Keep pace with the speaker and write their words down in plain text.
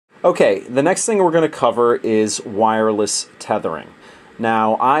Okay, the next thing we're going to cover is wireless tethering.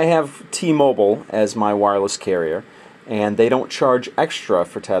 Now, I have T-Mobile as my wireless carrier, and they don't charge extra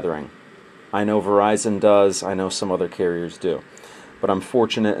for tethering. I know Verizon does, I know some other carriers do. But I'm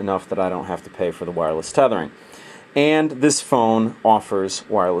fortunate enough that I don't have to pay for the wireless tethering. And this phone offers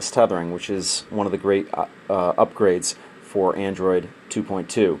wireless tethering, which is one of the great upgrades for Android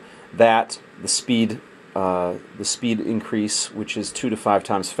 2.2. That, the speed increase, which is 2 to 5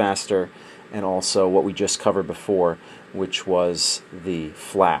 times faster, and also what we just covered before, which was the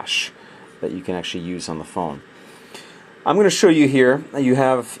flash that you can actually use on the phone. I'm going to show you here.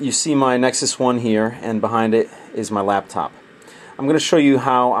 You see my Nexus 1 here, and behind it is my laptop. I'm going to show you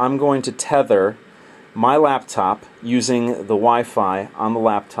how I'm going to tether my laptop using the Wi-Fi on the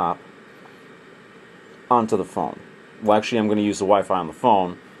laptop onto the phone. Well, actually, I'm going to use the Wi-Fi on the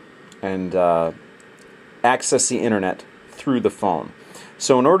phone and access the internet through the phone.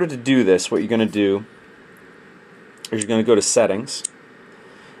 So in order to do this, what you're going to do is you're going to go to Settings,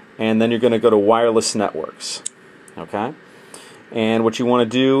 and then you're going to go to Wireless Networks. Okay? And what you want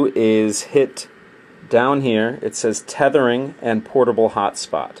to do is hit down here, it says Tethering and Portable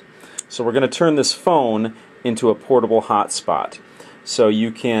Hotspot. So we're going to turn this phone into a portable hotspot. So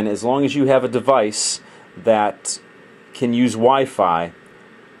you can, as long as you have a device that can use Wi-Fi,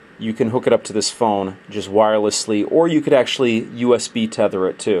 you can hook it up to this phone just wirelessly, or you could actually USB tether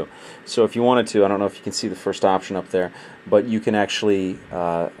it too. So if you wanted to, I don't know if you can see the first option up there, but you can actually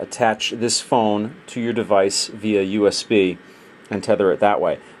attach this phone to your device via USB and tether it that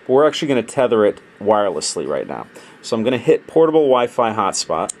way. But we're actually going to tether it wirelessly right now. So I'm going to hit Portable Wi-Fi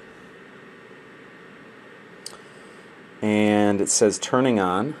Hotspot, and it says turning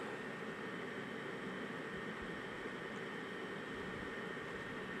on.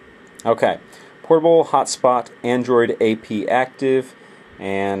 Okay, Portable Hotspot Android AP active,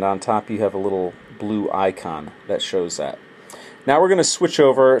 and on top you have a little blue icon that shows that. Now we're going to switch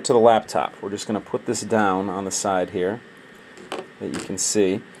over to the laptop. We're just going to put this down on the side here that you can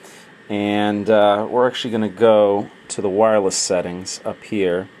see, and we're actually going to go to the wireless settings up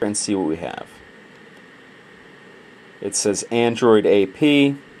here and see what we have. It says Android AP.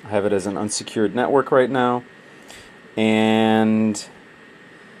 I have it as an unsecured network right now, and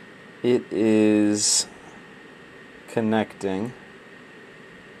it is connecting.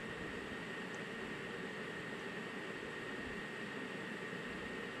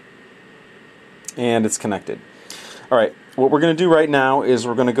 And it's connected. Alright, what we're going to do right now is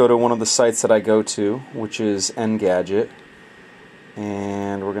we're going to go to one of the sites that I go to, which is Engadget,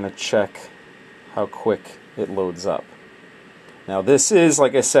 and we're going to check how quick it loads up. Now this is,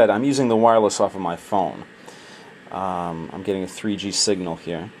 like I said, I'm using the wireless off of my phone. I'm getting a 3G signal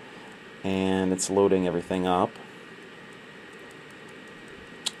here, and it's loading everything up.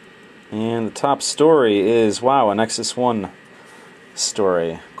 And the top story is, wow, a Nexus 1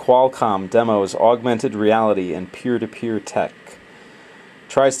 story. Qualcomm demos augmented reality and peer-to-peer tech.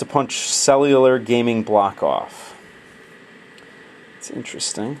 Tries to punch cellular gaming block off. It's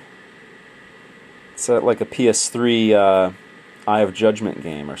interesting. It's like a PS3 Eye of Judgment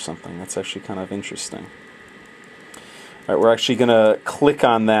game or something. That's actually kind of interesting. Alright, we're actually going to click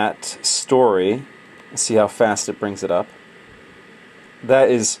on that story and see how fast it brings it up. That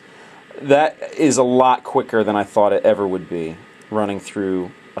is a lot quicker than I thought it ever would be, running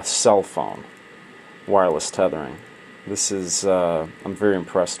through a cell phone. Wireless tethering. This is, I'm very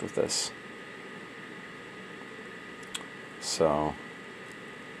impressed with this. So,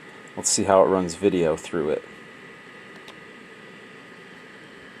 let's see how it runs video through it.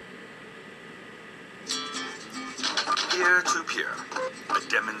 Peer-to-peer, a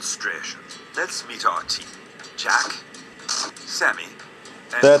demonstration. Let's meet our team. Jack, Sammy,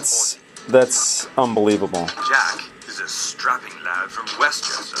 and That's unbelievable. Jack is a strapping lad from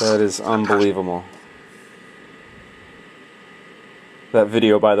Westchester. That is unbelievable. That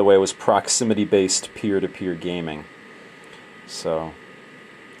video, by the way, was proximity-based peer-to-peer gaming. So,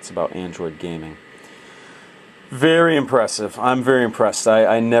 it's about Android gaming. Very impressive. I'm very impressed.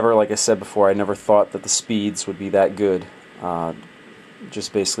 I never, like I said before, I never thought that the speeds would be that good.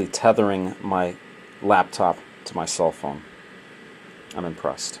 Just basically tethering my laptop to my cell phone. I'm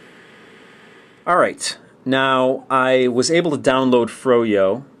impressed. Alright, now I was able to download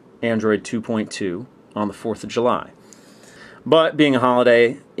Froyo, Android 2.2, on the 4th of July. But being a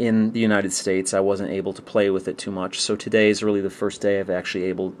holiday in the United States, I wasn't able to play with it too much. So today is really the first day I've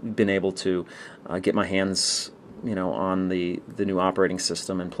actually been able to get my hands, on the new operating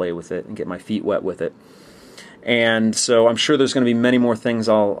system and play with it and get my feet wet with it. And so I'm sure there's going to be many more things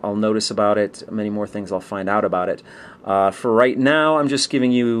I'll notice about it, many more things I'll find out about it. For right now, I'm just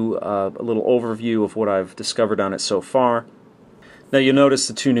giving you a little overview of what I've discovered on it so far. Now you'll notice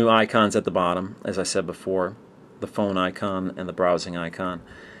the two new icons at the bottom, as I said before, the phone icon and the browsing icon.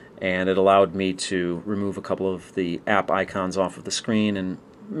 And it allowed me to remove a couple of the app icons off of the screen, and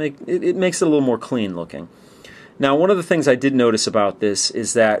it makes it a little more clean looking. Now, one of the things I did notice about this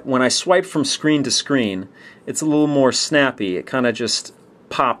is that when I swipe from screen to screen, it's a little more snappy. It kind of just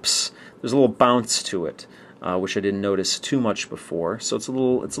pops. There's a little bounce to it, which I didn't notice too much before. So it's a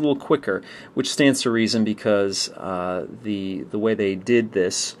little quicker, which stands to reason because the way they did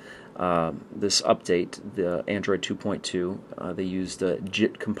this. This update, the Android 2.2, they used a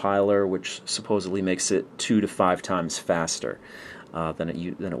JIT compiler, which supposedly makes it 2 to 5 times faster than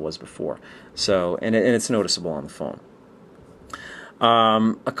it was before. So, and it's noticeable on the phone.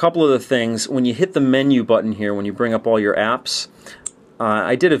 A couple of the things, when you hit the menu button here, when you bring up all your apps,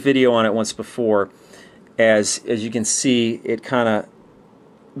 I did a video on it once before. As you can see, it kind of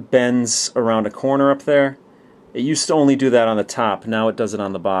bends around a corner up there. It used to only do that on the top. Now it does it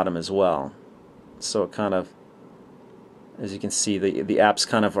on the bottom as well. So it kind of, as you can see, the apps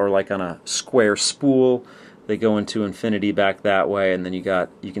kind of are like on a square spool. They go into infinity back that way, and then you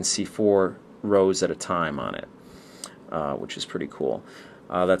can see 4 rows at a time on it, which is pretty cool.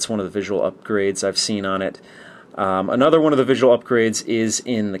 That's one of the visual upgrades I've seen on it. Another one of the visual upgrades is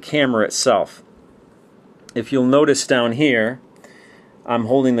in the camera itself. If you'll notice down here, I'm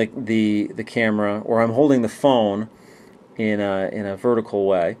holding the camera, or I'm holding the phone in a vertical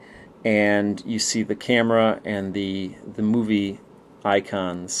way, and you see the camera and the movie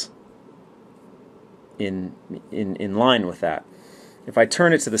icons in line with that. If I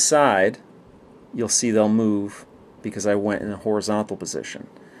turn it to the side, you'll see they'll move because I went in a horizontal position.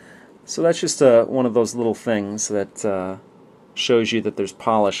 So that's just one of those little things that shows you that there's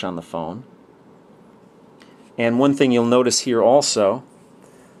polish on the phone. And one thing you'll notice here also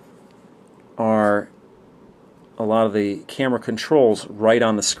are a lot of the camera controls right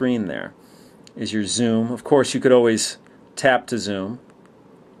on the screen. There is your zoom. Of course, you could always tap to zoom,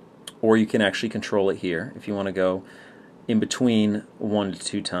 or you can actually control it here. If you want to go in between 1 to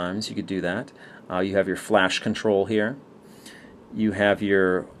 2 times, you could do that. You have your flash control here. You have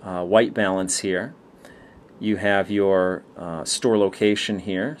your white balance here. You have your store location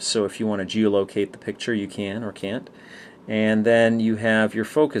here. So if you want to geolocate the picture, you can or can't. And then you have your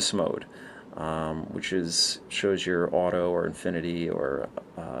focus mode, which shows your auto or infinity or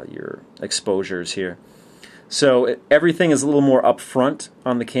your exposures here. So everything is a little more up front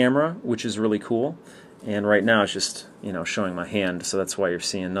on the camera, which is really cool. And right now it's just showing my hand, so that's why you're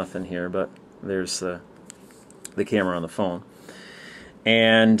seeing nothing here. But there's the camera on the phone,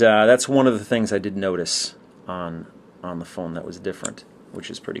 and that's one of the things I did notice on the phone that was different, which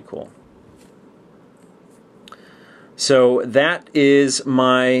is pretty cool. So that is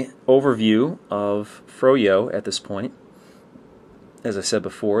my overview of Froyo at this point. As I said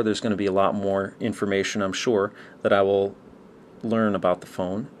before, there's going to be a lot more information, I'm sure, that I will learn about the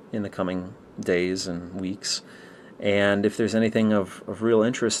phone in the coming days and weeks. And if there's anything of real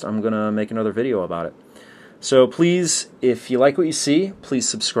interest, I'm going to make another video about it. So please, if you like what you see, please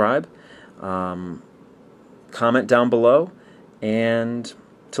subscribe, comment down below, and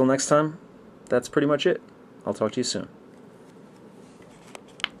till next time, that's pretty much it. I'll talk to you soon.